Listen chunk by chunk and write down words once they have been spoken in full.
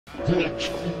Oh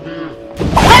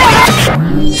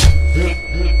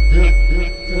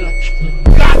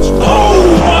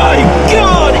my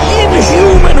god!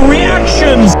 Inhuman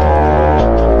reactions!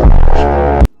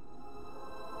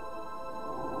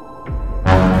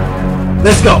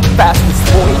 Let's go! Fastest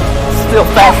boy, still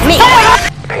fast me!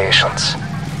 Patience.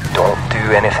 Don't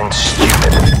do anything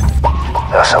stupid.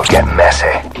 This'll get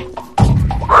messy.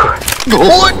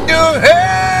 What the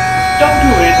hell? Don't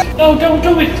do it! No, don't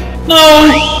do it! No!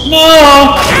 No!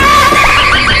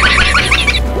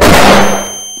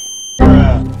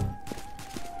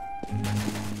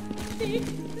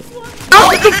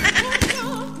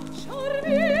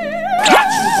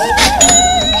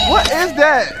 What is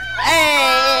that?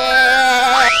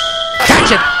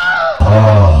 Catch it!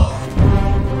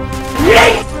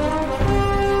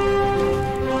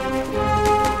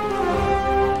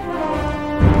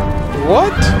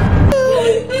 What?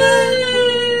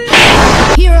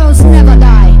 Heroes never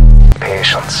die.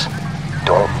 Patience.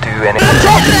 Don't do anything.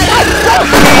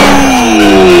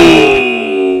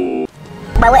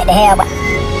 But what the hell?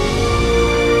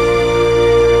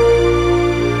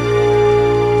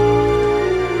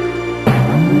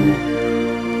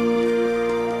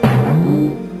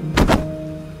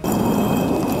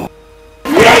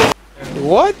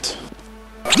 What?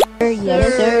 Yes,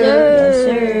 sir. Yes,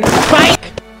 sir. Spike!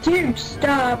 Dude,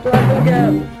 stop. Let me go.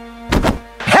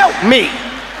 Help me!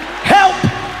 Help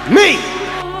me!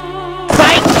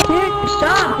 Spike! Dude,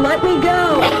 stop. Let me go.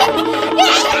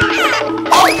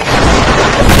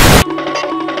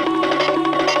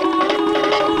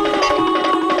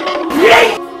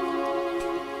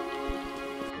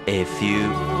 A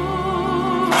few.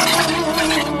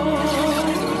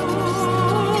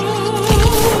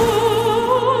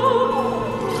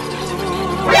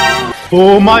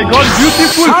 Oh my god,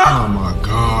 beautiful! Oh my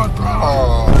god, bro.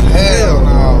 Oh, hell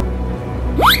no.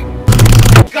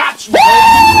 Got you!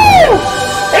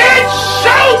 It's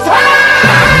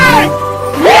showtime!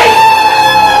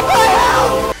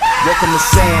 Welcome to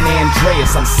San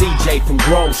Andreas, I'm CJ from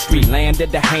Grove Street.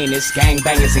 Landed the heinous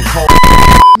gangbangers in cold.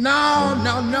 No,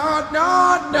 no, no,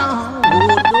 no, no.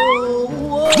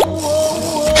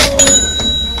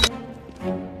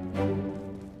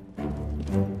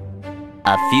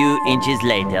 A few inches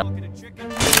later.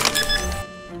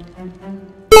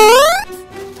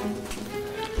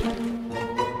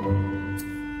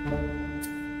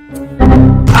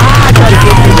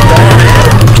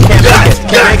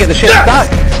 Can't make it, the shit's stuck!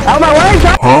 Out of my way,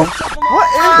 son! Huh? What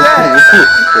is that?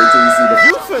 Wait till you see the.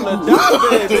 You finna die,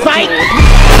 baby! Spike!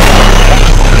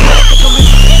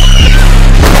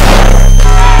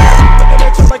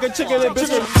 Like a chicken and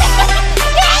biscuit.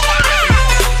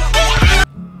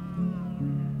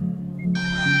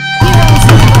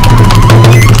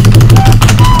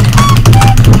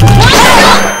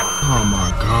 Oh my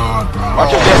god, bro.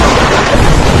 Watch your dick.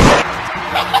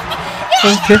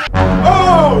 Okay.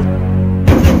 Oh!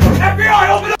 FBI,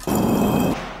 open up!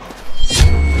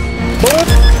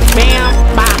 Bam!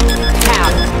 Bam! Pow!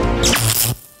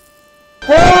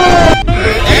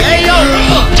 Hey, yo!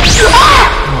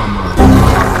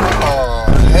 Oh,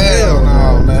 hell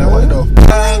no, man. What the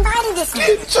f?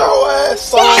 Get your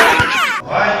ass on.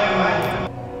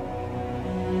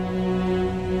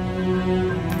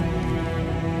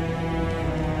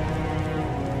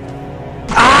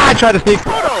 Ah, I tried to sneak.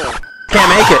 Can't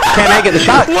make it. Can't make it. The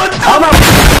shot. What? Oh no!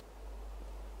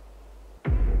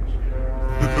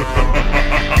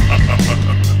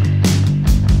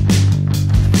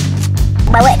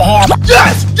 But what the hell?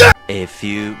 Yes! Yes! A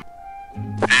few.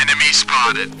 Enemy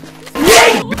spotted.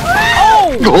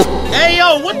 Oh! Hey,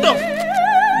 yo, what the?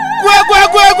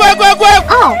 Grab!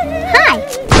 Oh, hi.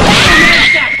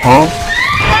 Huh?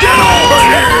 Get over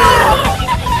here!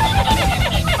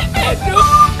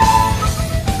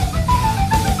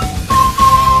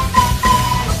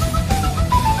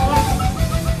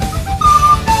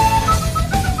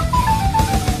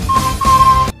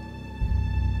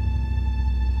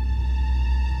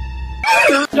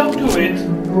 Don't do it.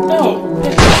 No.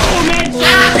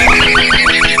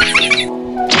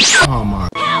 Oh my.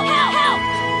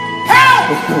 Help!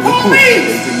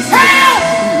 Police! Help!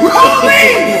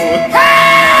 Police!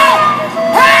 Help!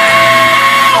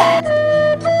 Help!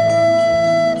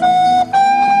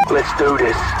 Let's do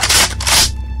this.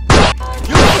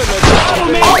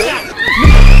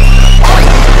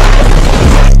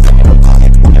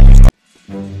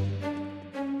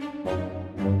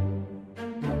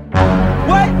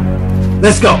 What?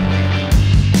 Let's go.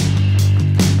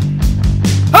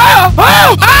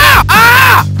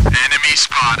 Enemy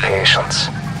spotted. Patience.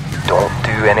 Don't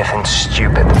do anything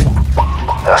stupid.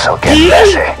 This'll get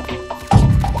messy.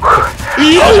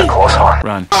 That was a close one.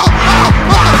 Run.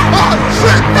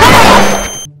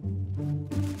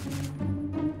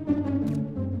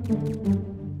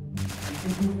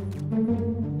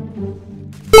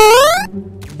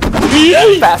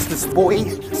 Fastest boy.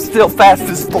 Still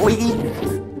fastest boy.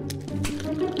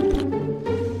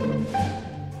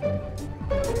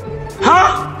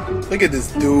 Look at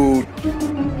this dude.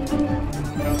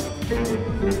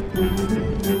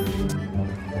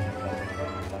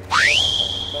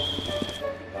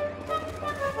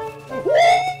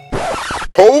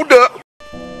 Hold up.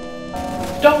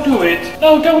 Don't do it.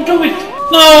 No, don't do it.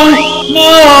 No,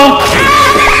 no.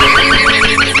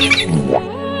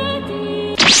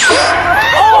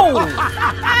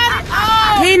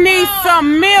 He needs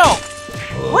some milk.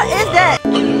 What is that?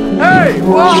 Hey,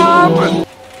 what happened?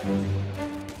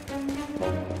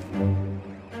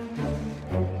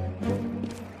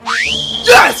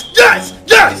 Yes, yes,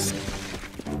 yes.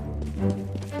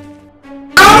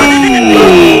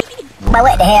 But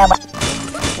what the hell?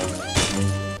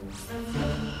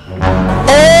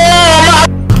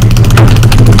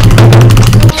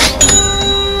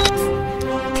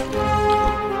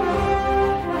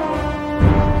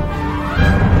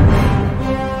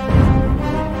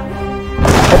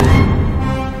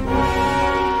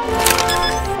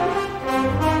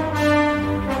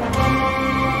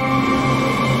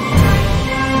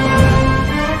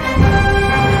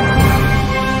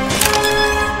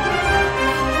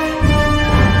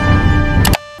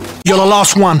 You're the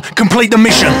last one. Complete the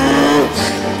mission.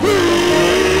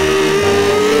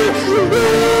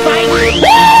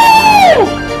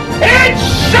 It's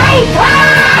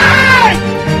showtime!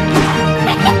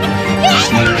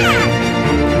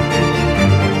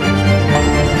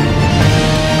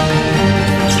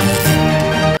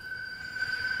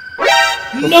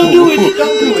 Don't do it!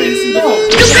 Don't do it! No!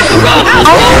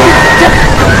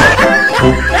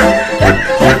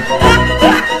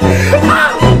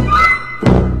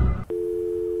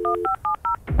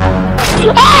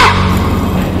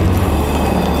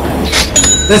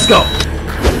 Let's go.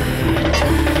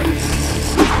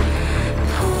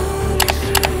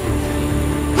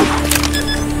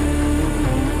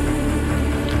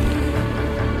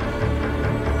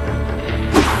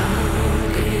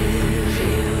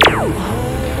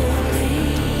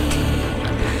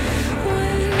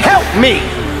 Help me!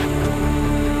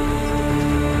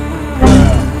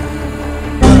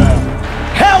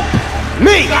 Help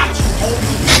me!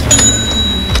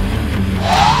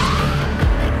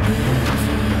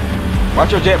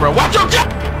 Watch your jet, bro. Watch your jet!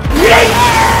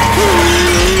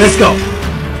 Let's go.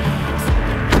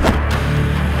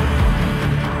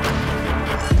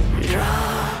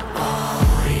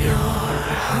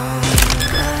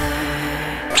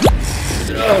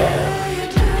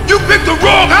 You picked the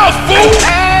wrong house, fool.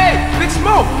 Hey! Big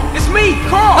Smoke! It's me,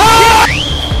 Carl!